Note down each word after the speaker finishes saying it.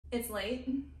It's late,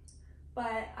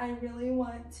 but I really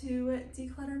want to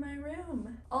declutter my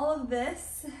room. All of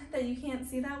this that you can't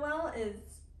see that well is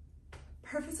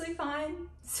perfectly fine,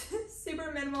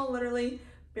 super minimal, literally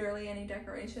barely any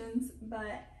decorations,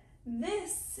 but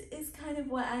this is kind of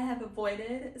what I have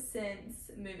avoided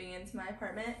since moving into my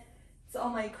apartment. It's all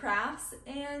my crafts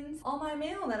and all my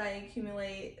mail that I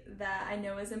accumulate that I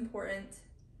know is important.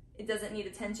 It doesn't need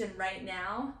attention right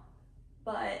now,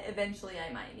 but eventually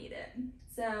I might need it.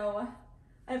 So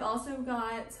I've also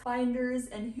got binders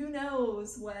and who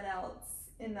knows what else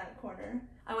in that corner.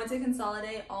 I want to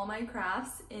consolidate all my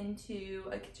crafts into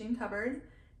a kitchen cupboard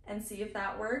and see if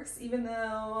that works, even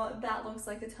though that looks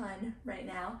like a ton right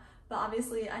now. But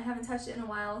obviously I haven't touched it in a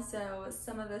while, so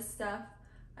some of this stuff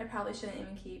I probably shouldn't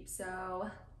even keep. So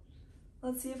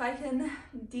let's see if I can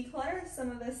declutter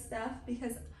some of this stuff,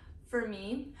 because for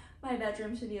me, my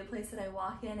bedroom should be a place that I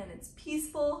walk in and it's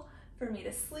peaceful for me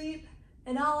to sleep,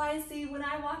 and all I see when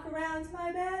I walk around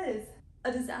my bed is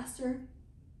a disaster.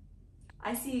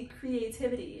 I see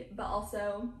creativity, but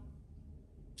also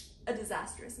a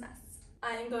disastrous mess.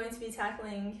 I am going to be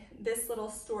tackling this little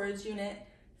storage unit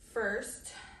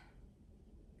first.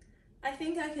 I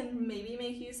think I can maybe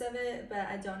make use of it, but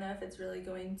I don't know if it's really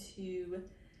going to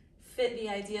fit the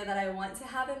idea that I want to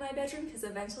have in my bedroom, because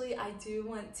eventually I do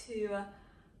want to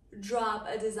drop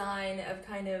a design of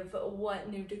kind of what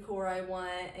new decor I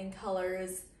want and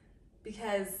colors,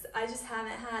 because I just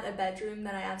haven't had a bedroom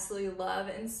that I absolutely love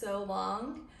in so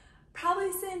long.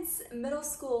 Probably since middle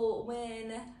school,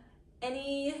 when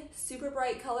any super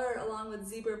bright color along with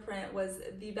zebra print was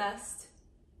the best,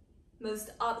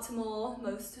 most optimal,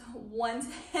 most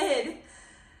wanted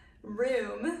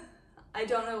room. I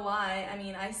don't know why. I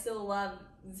mean, I still love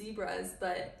zebras,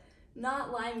 but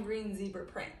not lime green zebra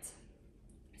print.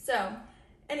 So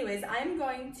anyways, I'm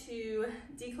going to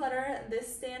declutter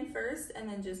this stand first and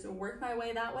then just work my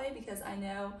way that way, because I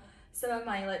know some of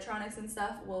my electronics and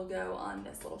stuff will go on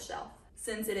this little shelf,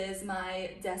 since it is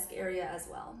my desk area as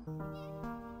well.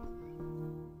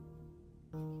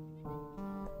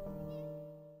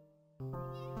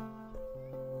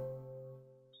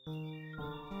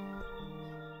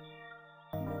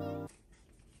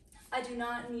 I do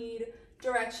not need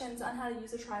directions on how to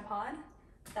use a tripod.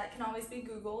 That can always be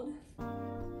Googled.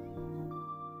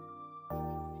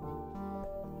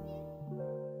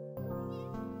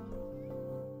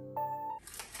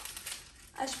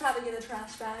 I should probably get a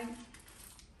trash bag.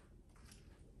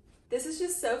 This is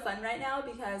just so fun right now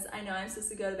because I know I'm supposed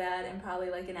to go to bed in probably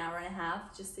like an hour and a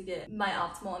half just to get my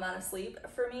optimal amount of sleep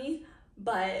for me,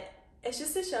 but it's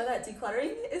just to show that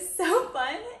decluttering is so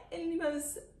fun in the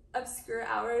most obscure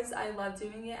hours. I love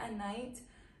doing it at night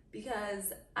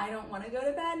because I don't want to go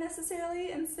to bed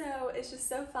necessarily, and so it's just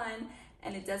so fun,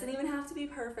 and it doesn't even have to be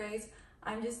perfect.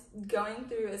 I'm just going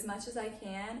through as much as I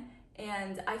can,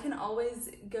 and I can always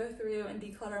go through and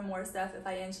declutter more stuff if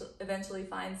I eventually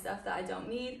find stuff that I don't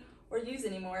need or use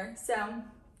anymore. So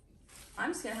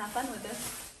I'm just gonna have fun with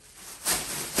this.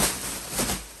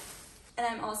 And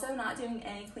I'm also not doing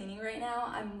any cleaning right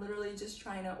now. I'm literally just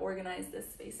trying to organize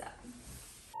this space up.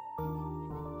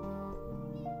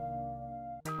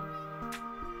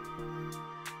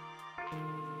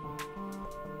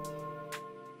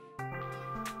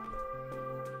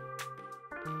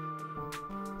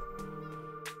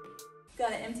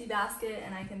 Got an empty basket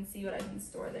and I can see what I can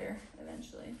store there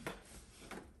eventually.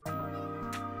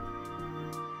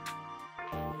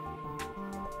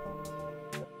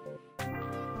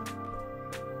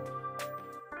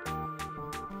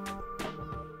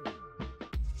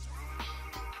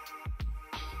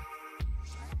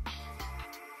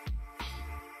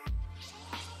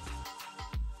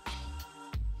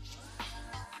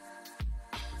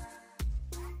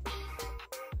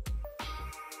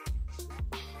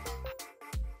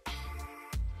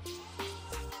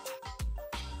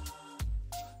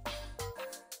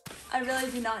 I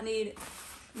really do not need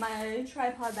my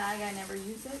tripod bag. I never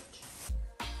use it.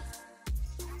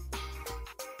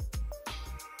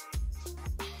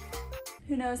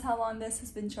 Who knows how long this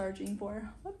has been charging for.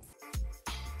 Whoops.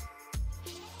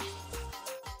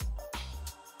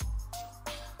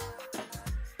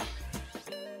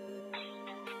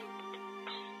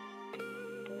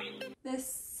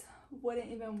 This wouldn't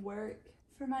even work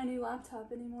for my new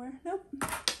laptop anymore. Nope.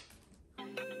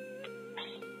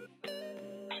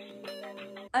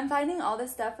 I'm finding all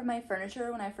this stuff from my furniture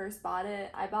when I first bought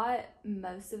it. I bought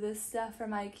most of this stuff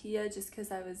from IKEA just because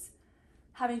I was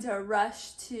having to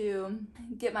rush to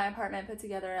get my apartment put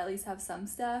together, at least have some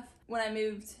stuff, when I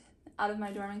moved out of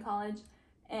my dorm in college.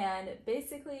 And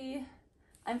basically,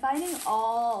 I'm finding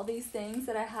all these things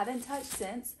that I haven't touched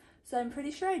since So I'm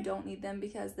pretty sure I don't need them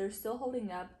because they're still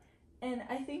holding up, and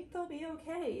I think they'll be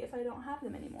okay if I don't have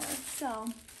them anymore. So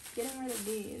getting rid of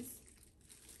these.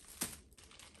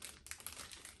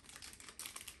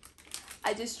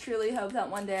 I just truly hope that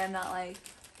one day I'm not like,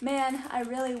 man, I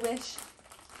really wish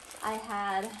I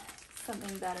had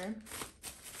something better.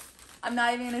 I'm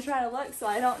not even gonna try to look, so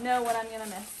I don't know what I'm gonna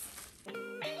miss.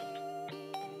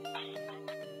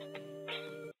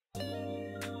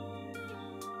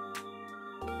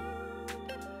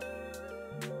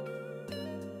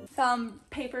 Found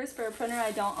papers for a printer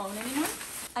I don't own anymore.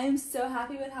 I am so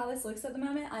happy with how this looks at the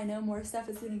moment. I know more stuff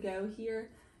is gonna go here.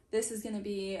 This is gonna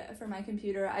be for my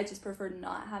computer. I just prefer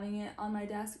not having it on my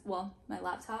desk, well, my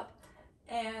laptop,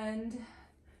 and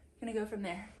I'm gonna go from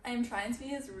there. I am trying to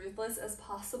be as ruthless as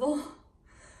possible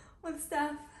with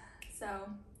stuff, so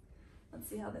let's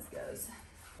see how this goes.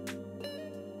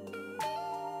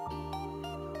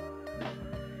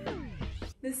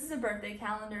 This is a birthday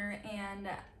calendar, and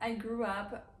I grew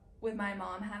up with my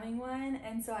mom having one,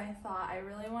 and so I thought I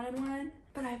really wanted one,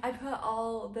 but I put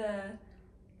all the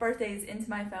birthdays into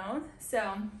my phone,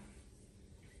 so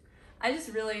I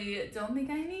just really don't think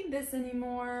I need this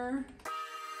anymore.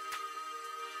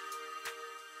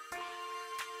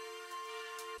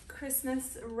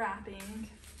 Christmas wrapping.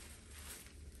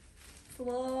 It's a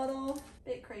little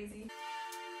bit crazy.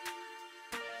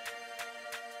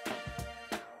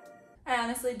 I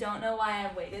honestly don't know why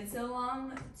I waited so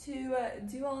long to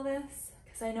do all this,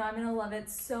 because I know I'm gonna love it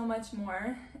so much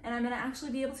more, and I'm gonna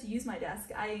actually be able to use my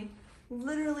desk. I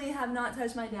literally have not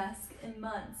touched my desk in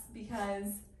months because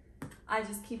I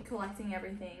just keep collecting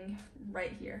everything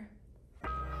right here.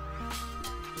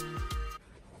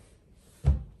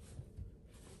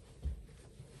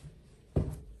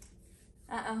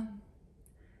 Uh-oh,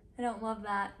 I don't love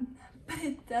that, but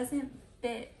it doesn't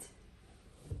fit.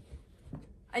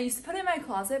 I used to put it in my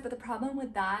closet, but the problem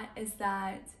with that is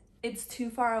that it's too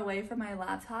far away from my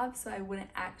laptop, so I wouldn't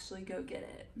actually go get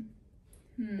it.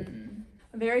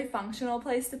 A very functional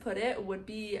place to put it would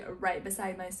be right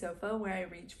beside my sofa where I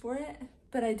reach for it,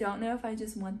 but I don't know if I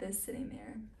just want this sitting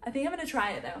there. I think I'm gonna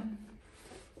try it though.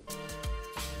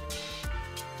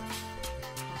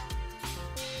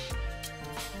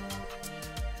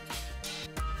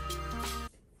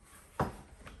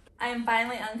 I am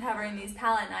finally uncovering these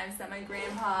palette knives that my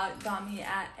grandpa got me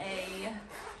at a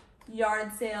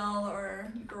yard sale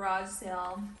or garage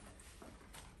sale.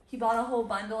 He bought a whole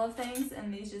bundle of things,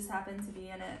 and these just happen to be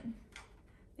in it.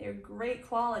 They're great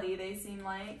quality, they seem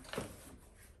like.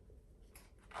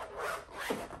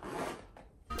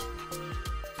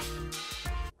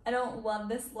 I don't love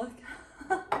this look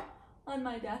on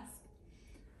my desk.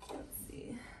 Let's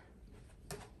see.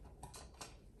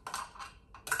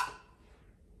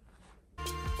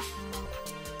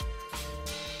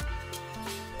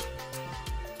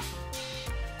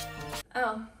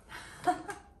 Oh.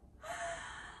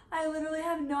 I literally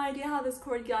have no idea how this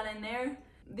cord got in there.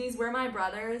 These were my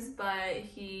brother's, but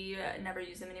he never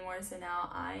used them anymore, so now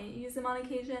I use them on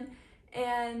occasion.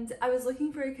 And I was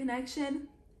looking for a connection.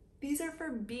 These are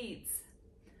for Beats.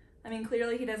 I mean,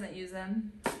 clearly he doesn't use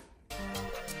them.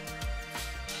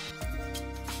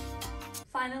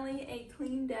 Finally, a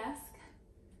clean desk,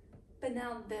 but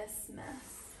now this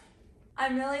mess.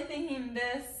 I'm really thinking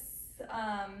this,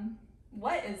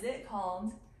 what is it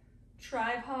called?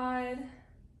 Tripod,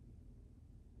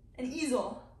 an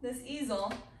easel. This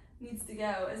easel needs to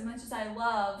go. As much as I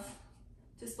love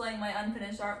displaying my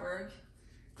unfinished artwork,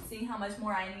 seeing how much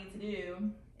more I need to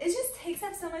do, it just takes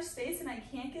up so much space, and I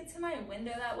can't get to my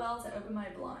window that well to open my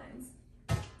blinds.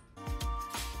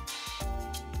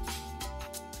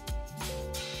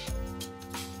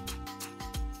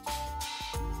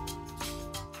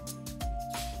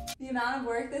 The amount of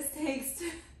work this takes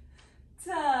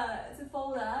to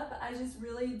fold up, I just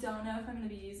really don't know if I'm going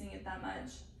to be using it that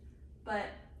much. But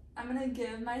I'm going to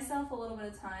give myself a little bit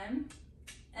of time,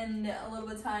 and a little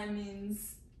bit of time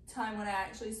means time when I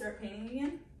actually start painting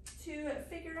again, to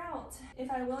figure out if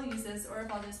I will use this or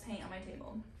if I'll just paint on my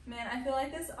table. Man, I feel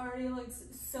like this already looks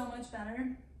so much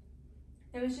better.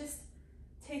 It was just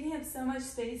taking up so much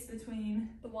space between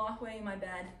the walkway and my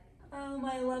bed. Oh,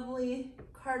 my lovely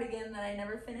cardigan that I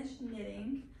never finished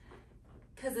knitting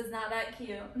because it's not that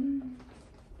cute.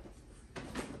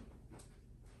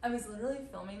 I was literally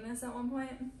filming this at one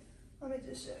point. Let me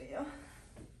just show you.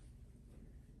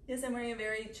 Yes, I'm wearing a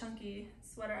very chunky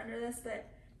sweater under this, but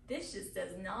this just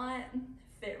does not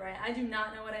fit right. I do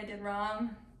not know what I did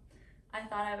wrong. I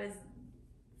thought I was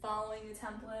following the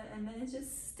template, and then it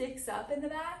just sticks up in the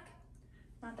back.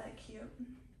 Not that cute.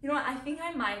 You know what, I think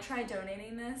I might try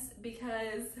donating this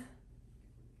because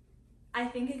I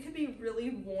think it could be really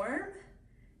warm.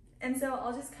 And so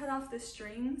I'll just cut off the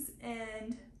strings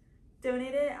and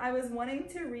donate it. I was wanting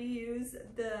to reuse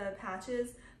the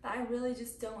patches, but I really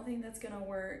just don't think that's gonna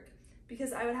work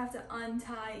because I would have to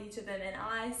untie each of them, and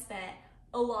I spent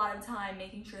a lot of time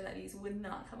making sure that these would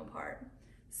not come apart.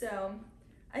 So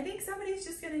I think somebody's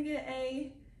just gonna get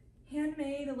a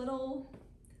handmade little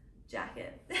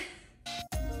jacket.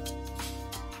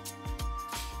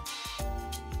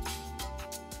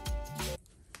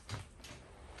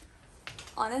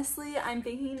 Honestly, I'm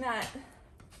thinking that,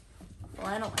 well,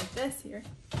 I don't like this here.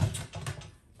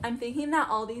 I'm thinking that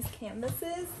all these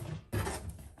canvases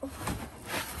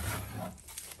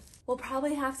will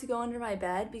probably have to go under my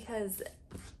bed because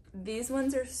these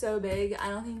ones are so big, I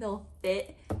don't think they'll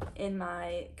fit in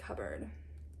my cupboard.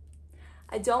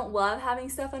 I don't love having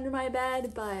stuff under my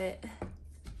bed, but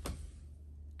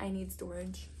I need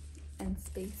storage and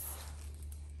space.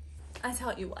 I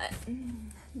tell you what,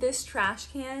 this trash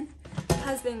can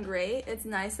has been great. It's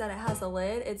nice that it has a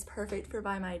lid. It's perfect for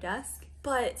by my desk,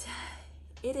 but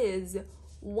it is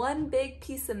one big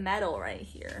piece of metal right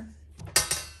here.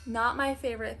 Not my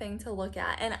favorite thing to look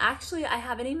at. And actually, I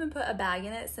haven't even put a bag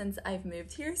in it since I've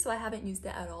moved here, so I haven't used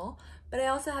it at all. But I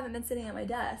also haven't been sitting at my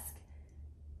desk.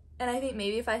 And I think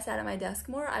maybe if I sat at my desk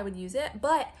more, I would use it.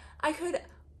 But I could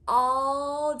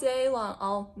all day long,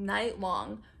 all night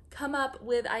long, come up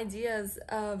with ideas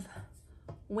of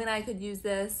when I could use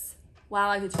this. Wow,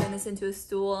 I could turn this into a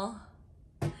stool.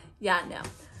 Yeah, no.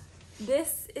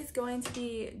 This is going to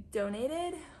be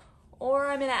donated, or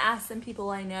I'm gonna ask some people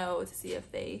I know to see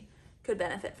if they could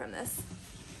benefit from this.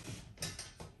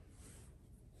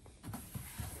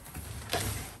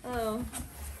 Oh,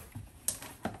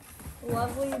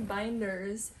 lovely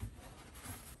binders.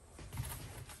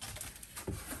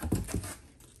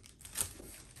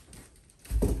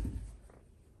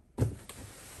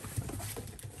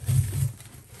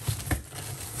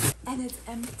 And it's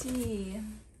empty.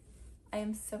 I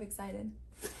am so excited.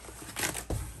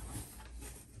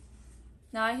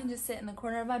 Now I can just sit in the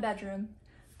corner of my bedroom,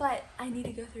 but I need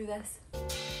to go through this.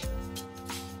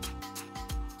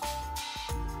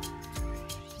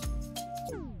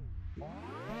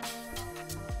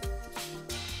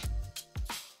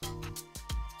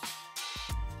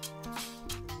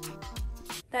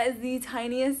 That is the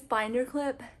tiniest binder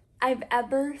clip I've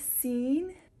ever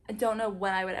seen. I don't know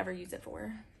what I would ever use it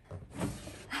for.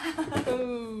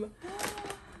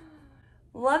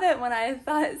 Love it when I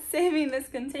thought saving this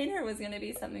container was gonna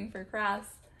be something for crafts.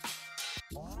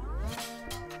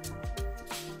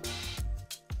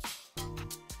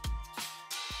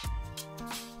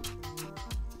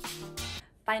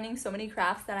 Finding so many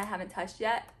crafts that I haven't touched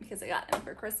yet because I got them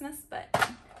for Christmas, but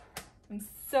I'm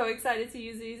so excited to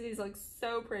use these. These look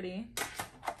so pretty.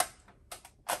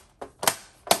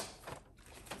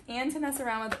 And to mess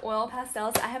around with oil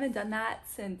pastels. I haven't done that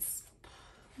since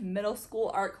middle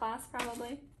school art class,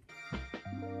 probably.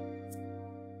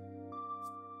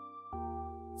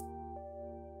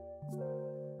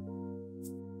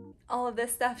 All of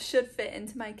this stuff should fit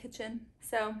into my kitchen,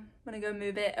 so I'm gonna go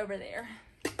move it over there.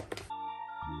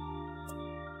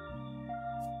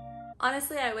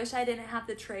 Honestly, I wish I didn't have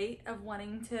the trait of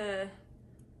wanting to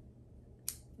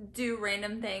do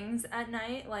random things at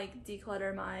night, like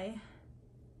declutter my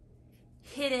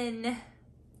hidden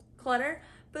clutter.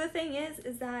 But the thing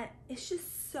is that it's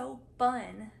just so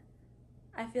fun.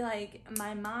 I feel like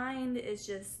my mind is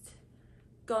just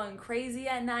going crazy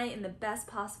at night in the best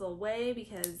possible way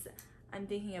because I'm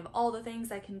thinking of all the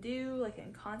things I can do. Like,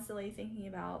 I'm constantly thinking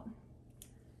about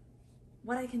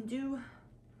what I can do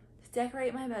to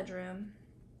decorate my bedroom.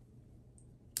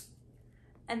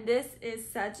 And this is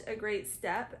such a great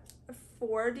step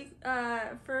for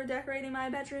decorating my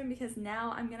bedroom because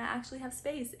now I'm gonna actually have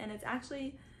space, and it's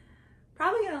actually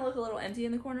probably gonna look a little empty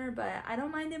in the corner, but I don't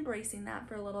mind embracing that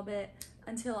for a little bit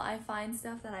until I find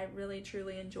stuff that I really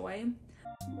truly enjoy.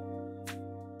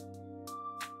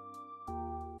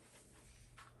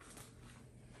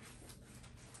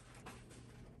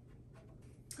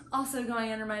 Also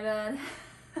going under my bed.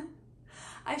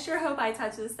 I sure hope I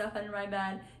touch this stuff under my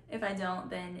bed. If I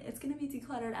don't, then it's gonna be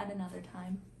decluttered at another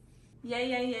time. Yay,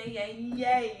 yay, yay, yay,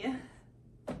 yay.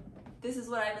 This is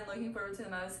what I've been looking forward to the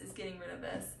most, is getting rid of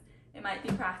this. It might be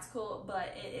practical,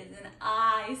 but it is an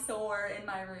eyesore in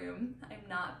my room. I'm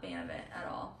not a fan of it at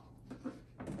all.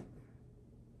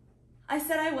 I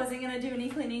said I wasn't gonna do any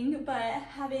cleaning, but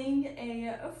having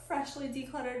a freshly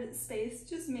decluttered space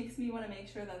just makes me wanna make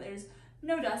sure that there's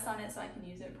no dust on it so I can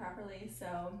use it properly,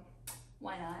 so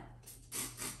why not?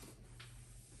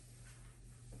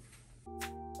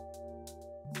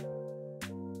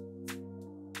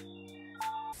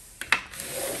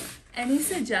 Any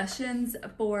suggestions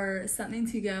for something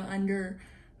to go under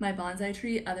my bonsai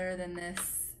tree other than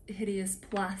this hideous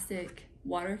plastic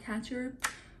water catcher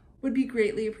would be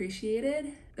greatly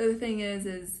appreciated. The other thing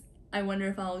is I wonder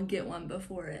if I'll get one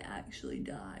before it actually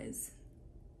dies.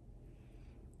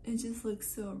 It just looks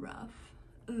so rough.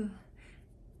 Ugh.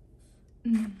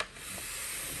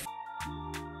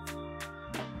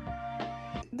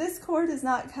 This cord is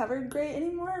not covered great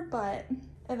anymore, but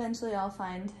eventually I'll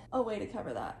find a way to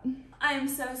cover that. I am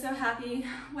so happy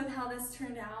with how this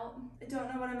turned out. I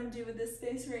don't know what I'm gonna do with this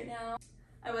space right now.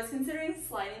 I was considering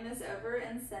sliding this over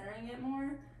and centering it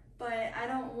more, but I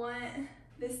don't want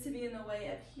this to be in the way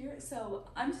up here, so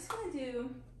I'm just gonna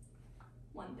do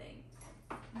one thing.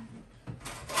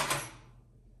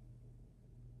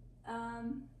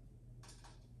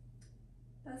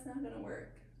 That's not gonna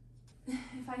work.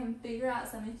 If I can figure out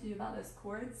something to do about those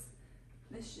cords,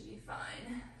 this should be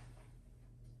fine.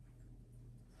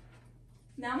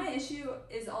 Now my issue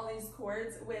is all these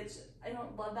cords, which I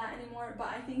don't love that anymore, but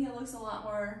I think it looks a lot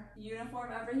more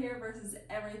uniform over here versus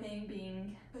everything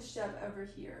being pushed up over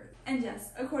here. And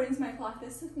yes, according to my clock,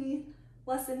 this took me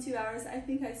less than 2 hours. I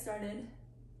think I started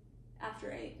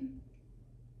after 8.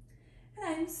 And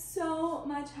I'm so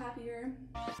much happier.